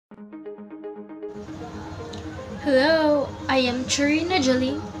Hello, I am Charina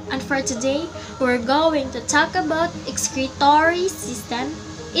Jolie, and for today, we're going to talk about excretory system,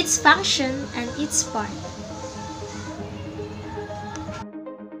 its function, and its part.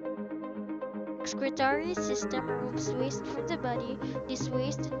 Excretory system removes waste from the body. These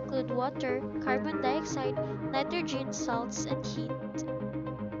waste include water, carbon dioxide, nitrogen, salts, and heat.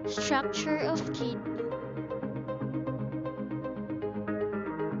 Structure of kidney.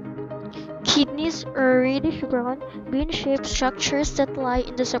 Kidneys are reddish-brown, bean-shaped structures that lie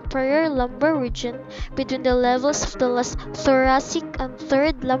in the superior lumbar region between the levels of the last thoracic and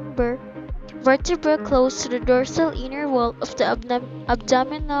third lumbar vertebra close to the dorsal inner wall of the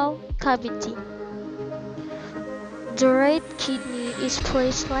abdominal cavity. The right kidney is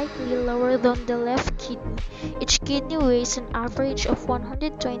placed slightly lower than the left kidney. Each kidney weighs an average of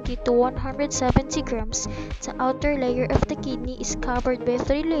 120 to 170 grams. The outer layer of the kidney is covered by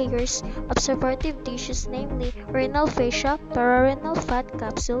three layers of supportive tissues, namely renal fascia, pararenal fat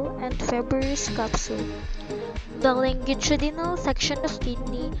capsule, and fibrous capsule. The longitudinal section of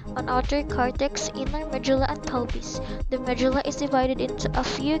kidney on outer cortex, inner medulla, and pelvis. The medulla is divided into a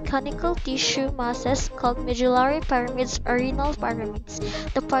few conical tissue masses called medullary pyramids or renal pyramids.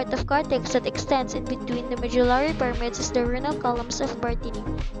 The part of cortex that extends in between the medullary pyramids is the renal columns of Bartini.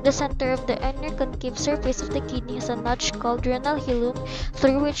 The center of the inner concave surface of the kidney is a notch called renal hilum,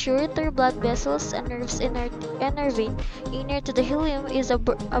 through which ureter blood vessels and nerves innervate. Inner to the hilum is a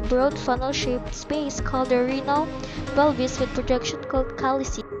broad funnel-shaped space called the renal pelvis with projection called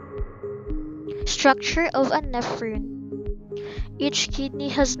calyce. Structure of a nephron. Each kidney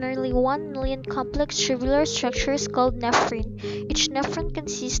has nearly 1 million complex tubular structures called nephron. Each nephron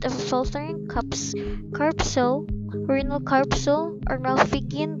consists of a filtering corpuscle, renal corpuscle, or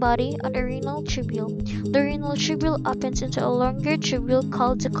Malpighian body, and a renal tubule. The renal tubule opens into a longer tubule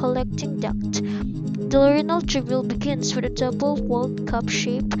called the collecting duct. The renal tubule begins with a double-walled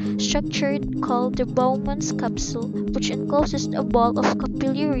cup-shaped structure called the Bowman's capsule, which encloses a ball of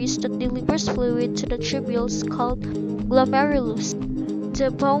capillaries that delivers fluid to the tubules called glomerulus. The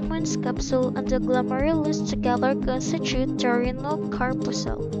Bowman's capsule and the glomerulus together constitute the renal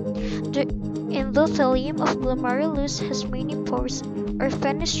corpuscle. The endothelium of glomerulus has many pores or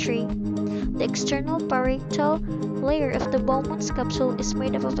fenestrae. The external parietal layer of the Bowman's capsule is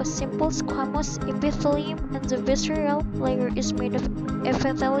made up of a simple squamous epithelium, and the visceral layer is made of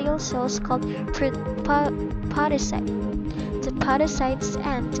epithelial cells called podocytes. The podocytes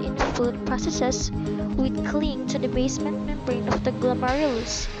end in food processes which cling to the basement membrane of the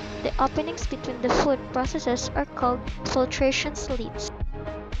glomerulus. The openings between the food processes are called filtration slits.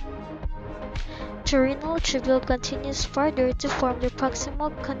 The renal tubule continues further to form the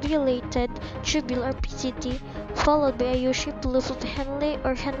proximal convoluted tubule or PCT, followed by a U-shaped loop of Henle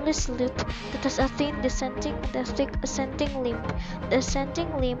or Henle's loop that has a thin descending and a thick ascending limb. The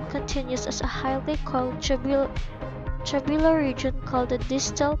ascending limb continues as a highly coiled tubular region called the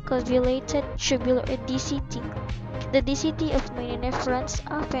distal convoluted tubule or DCT. The DCT of many nephrons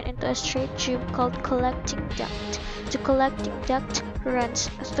open into a straight tube called collecting duct. The collecting duct runs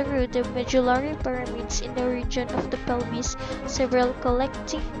through the medullary pyramids in the region of the pelvis. Several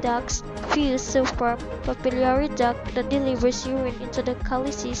collecting ducts fuse to form papillary duct that delivers urine into the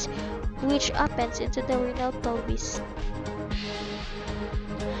calyces, which opens into the renal pelvis.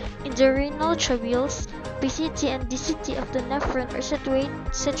 In the renal tubules, PCT and DCT of the nephron are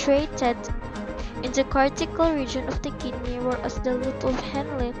situated in the cortical region of the kidney, whereas the loop of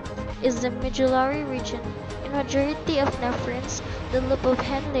Henle is the medullary region. In majority of nephrons, the loop of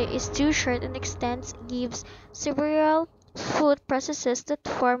Henle is too short and gives several food processes that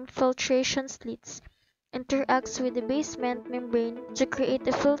form filtration slits. Interacts with the basement membrane to create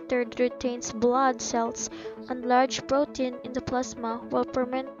a filter that retains blood cells and large protein in the plasma while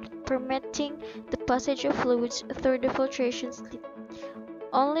permitting the passage of fluids through the filtration slit.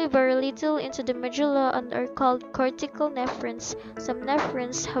 Only very little into the medulla and are called cortical nephrons. Some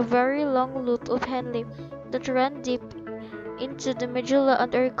nephrons have very long loop of Henle that run deep into the medulla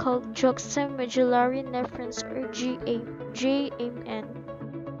and are called juxtamedullary nephrons or JMN.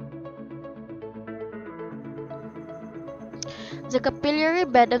 The capillary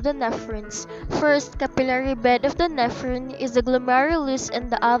bed of the nephrons. First capillary bed of the nephron is the glomerulus and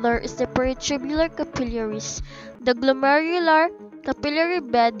the other is the peritubular capillaries. The glomerular capillary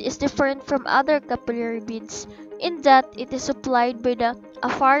bed is different from other capillary beds in that it is supplied by the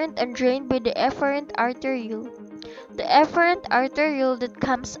afferent and drained by the efferent arteriole. The efferent arteriole that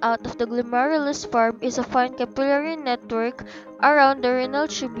comes out of the glomerulus form is a fine capillary network around the renal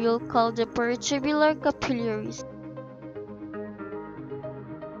tubule called the peritubular capillaries.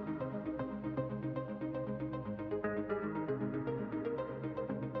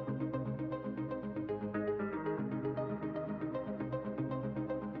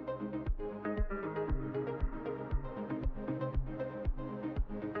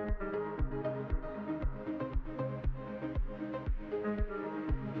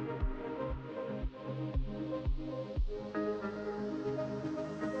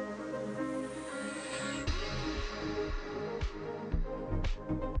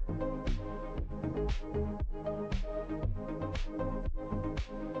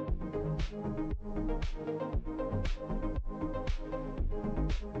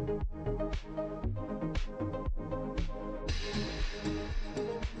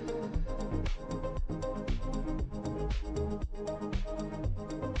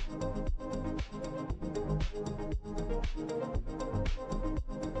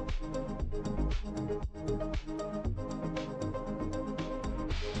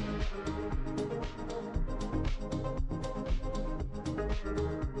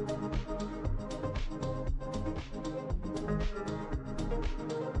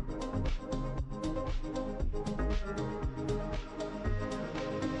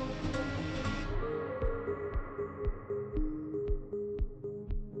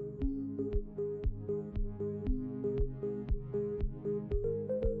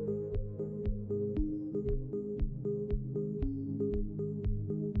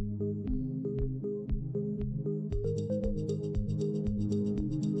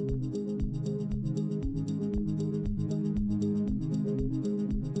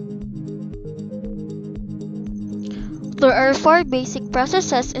 There are four basic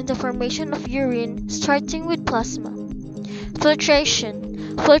processes in the formation of urine, starting with plasma.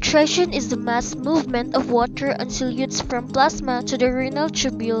 Filtration. Filtration is the mass movement of water and solutes from plasma to the renal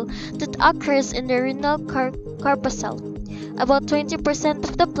tubule that occurs in the renal corpuscle. About 20%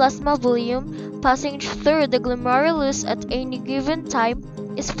 of the plasma volume passing through the glomerulus at any given time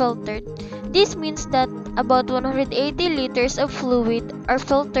is filtered. This means that about 180 liters of fluid are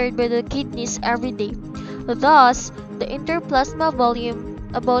filtered by the kidneys every day. Thus, the interplasma volume,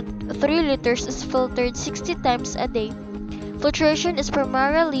 about 3 liters, is filtered 60 times a day. Filtration is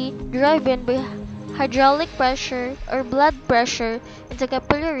primarily driven by hydraulic pressure or blood pressure in the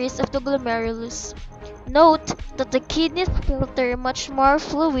capillaries of the glomerulus. Note that the kidneys filter much more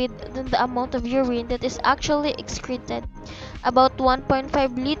fluid than the amount of urine that is actually excreted, about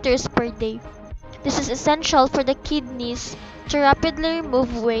 1.5 liters per day. This is essential for the kidneys to rapidly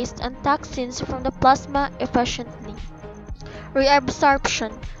remove waste and toxins from the plasma efficiently.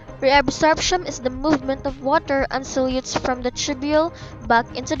 Reabsorption. Reabsorption is the movement of water and solutes from the tubule back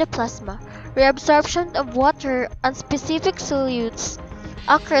into the plasma. Reabsorption of water and specific solutes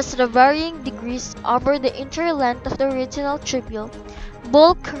occurs at varying degrees over the entire length of the retinal tubule.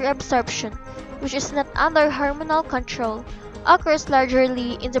 Bulk reabsorption, which is not under hormonal control, occurs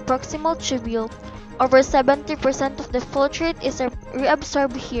largely in the proximal tubule. Over 70% of the filtrate is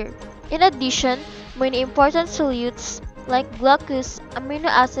reabsorbed here. In addition, many important solutes like glucose, amino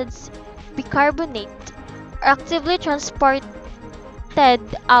acids, bicarbonate, are actively transported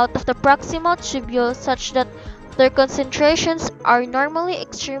out of the proximal tubule such that their concentrations are normally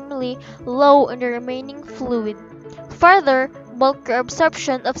extremely low in the remaining fluid. Further, bulk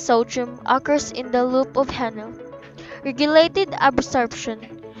reabsorption of sodium occurs in the loop of Henle. Regulated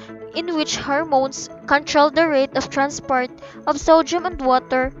absorption, in which hormones control the rate of transport of sodium and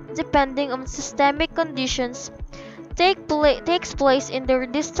water depending on systemic conditions, takes place in the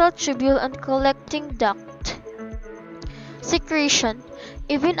distal tubule and collecting duct. Secretion.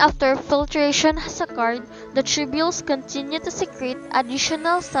 Even after filtration has occurred, the tubules continue to secrete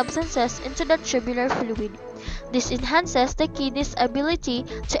additional substances into the tubular fluid. This enhances the kidney's ability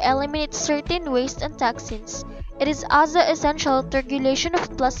to eliminate certain waste and toxins. It is also essential to regulation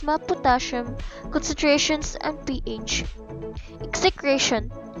of plasma potassium concentrations and pH.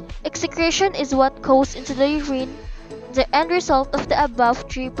 Excretion. Excretion is what goes into the urine, the end result of the above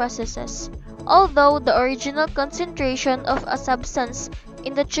three processes. Although the original concentration of a substance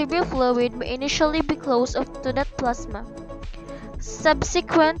in the tubule fluid may initially be close to that plasma,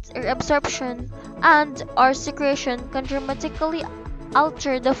 subsequent reabsorption and/or secretion can dramatically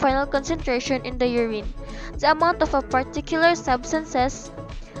alter the final concentration in the urine. The amount of a particular substances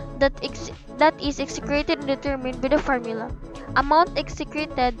that is excreted is determined by the formula. Amount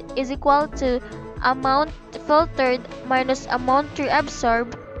excreted is equal to amount filtered minus amount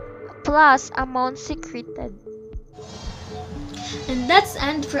reabsorbed plus amount secreted. And that's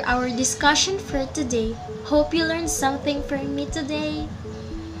end for our discussion for today. Hope you learned something from me today.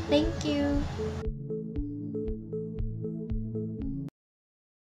 Thank you.